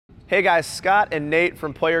Hey guys, Scott and Nate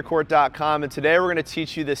from playercourt.com, and today we're going to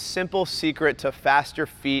teach you the simple secret to faster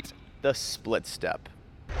feet, the split step.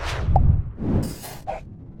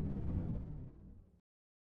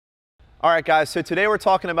 All right guys, so today we're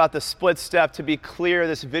talking about the split step. To be clear,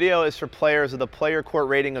 this video is for players with a player court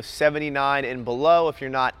rating of 79 and below. If you're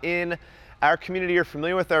not in our community or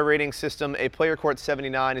familiar with our rating system, a player court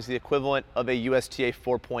 79 is the equivalent of a USTA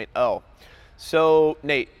 4.0. So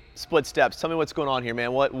Nate, split steps. Tell me what's going on here,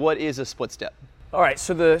 man. What is a split step? All right,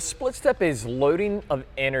 so the split step is loading of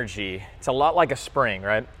energy. It's a lot like a spring,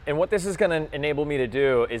 right? And what this is gonna enable me to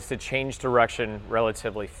do is to change direction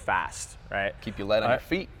relatively fast, right? Keep you light on your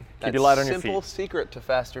feet. Keep you light on your feet. Simple secret to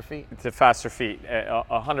faster feet. To faster feet,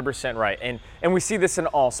 100% right. And we see this in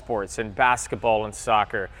all sports, in basketball and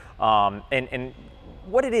soccer. And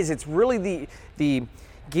what it is, it's really the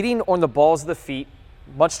getting on the balls of the feet,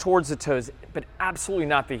 much towards the toes, but absolutely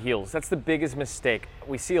not the heels. That's the biggest mistake.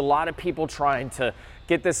 We see a lot of people trying to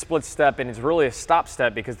get this split step, and it's really a stop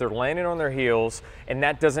step because they're landing on their heels, and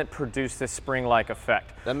that doesn't produce this spring-like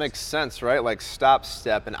effect. That makes sense, right? Like stop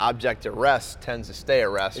step, an object at rest tends to stay at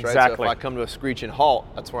rest, right? Exactly. So if I come to a screeching halt,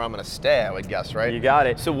 that's where I'm gonna stay, I would guess, right? You got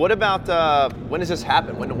it. So what about, when does this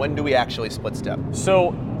happen? When do we actually split step? So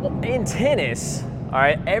in tennis, all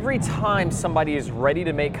right, every time somebody is ready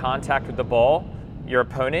to make contact with the ball, your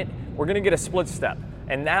opponent, we're gonna get a split step.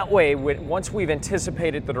 And that way, once we've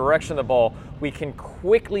anticipated the direction of the ball, we can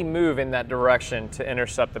quickly move in that direction to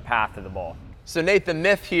intercept the path of the ball. So Nate, the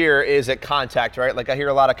myth here is at contact, right? Like I hear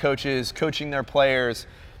a lot of coaches coaching their players,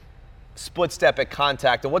 split step at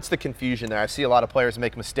contact. And what's the confusion there? I see a lot of players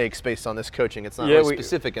make mistakes based on this coaching. It's not really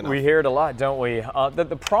specific enough. We hear it a lot, don't we?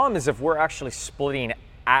 The problem is if we're actually splitting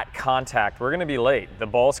at contact, we're gonna be late. The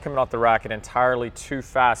ball's coming off the racket entirely too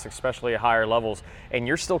fast, especially at higher levels, and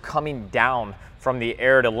you're still coming down from the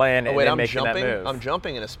air to land and then making that move. I'm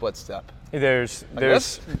jumping in a split step. That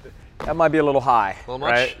might be a little high, a little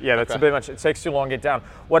much? Right? Yeah, that's a bit much. It takes too long to get down.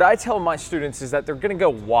 What I tell my students is that they're gonna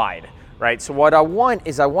go wide, right? So what I want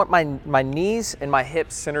is my knees and my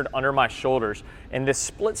hips centered under my shoulders, and this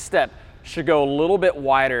split step should go a little bit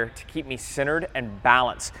wider to keep me centered and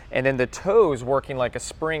balanced. And then the toes working like a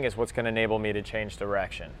spring is what's gonna enable me to change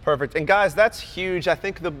direction. Perfect, and guys, that's huge. I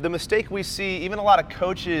think the mistake we see, even a lot of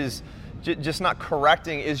coaches just not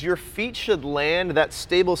correcting, is your feet should land that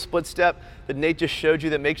stable split step that Nate just showed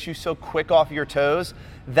you that makes you so quick off your toes.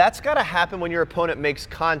 That's gotta happen when your opponent makes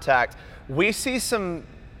contact. We see some,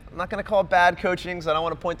 I'm not gonna call it bad coaching, because I don't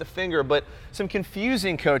wanna point the finger, but some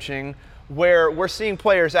confusing coaching where we're seeing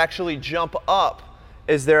players actually jump up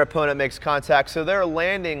as their opponent makes contact, so they're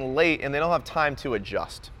landing late and they don't have time to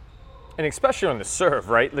adjust. And especially on the serve,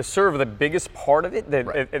 right? The serve, the biggest part of it,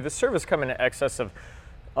 if the serve is coming in excess of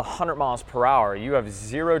 100 miles per hour, you have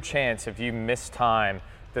zero chance if you mistime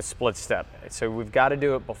the split step. So we've got to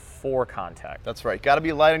do it before contact. That's right, got to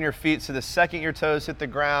be light on your feet, so the second your toes hit the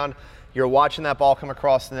ground, you're watching that ball come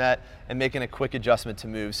across the net and making a quick adjustment to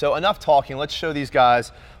move. So enough talking, let's show these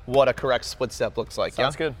guys what a correct split step looks like.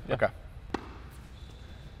 Sounds good. Yeah. Okay.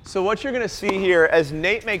 So what you're gonna see here, as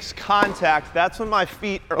Nate makes contact, that's when my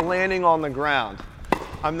feet are landing on the ground.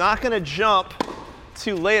 I'm not gonna jump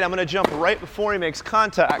too late, I'm gonna jump right before he makes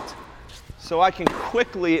contact so I can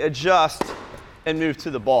quickly adjust and move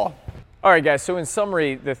to the ball. All right guys, so in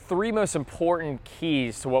summary, the three most important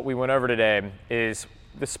keys to what we went over today is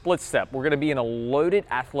the split step. We're gonna be in a loaded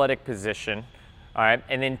athletic position, all right?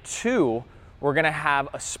 And then two, we're gonna have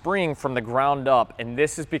a spring from the ground up, and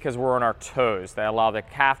this is because we're on our toes. That allow the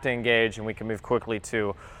calf to engage and we can move quickly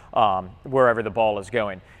to wherever the ball is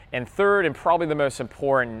going. And third, and probably the most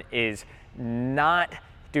important, is not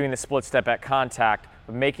doing the split step at contact,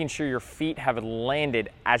 but making sure your feet have landed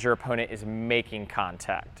as your opponent is making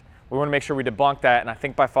contact. We wanna make sure we debunk that, and I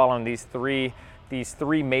think by following these three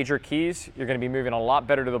major keys, you're gonna be moving a lot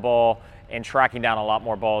better to the ball and tracking down a lot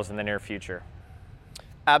more balls in the near future.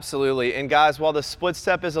 Absolutely, and guys, while the split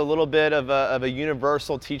step is a little bit of a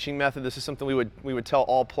universal teaching method, this is something we would tell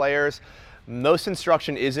all players. Most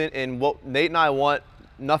instruction isn't, and what Nate and I want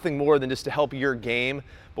nothing more than just to help your game,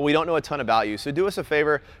 but we don't know a ton about you. So do us a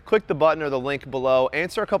favor, click the button or the link below,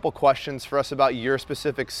 answer a couple questions for us about your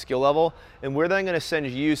specific skill level, and we're then gonna send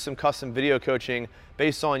you some custom video coaching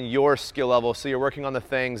based on your skill level, so you're working on the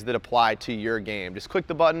things that apply to your game. Just click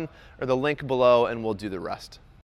the button or the link below and we'll do the rest.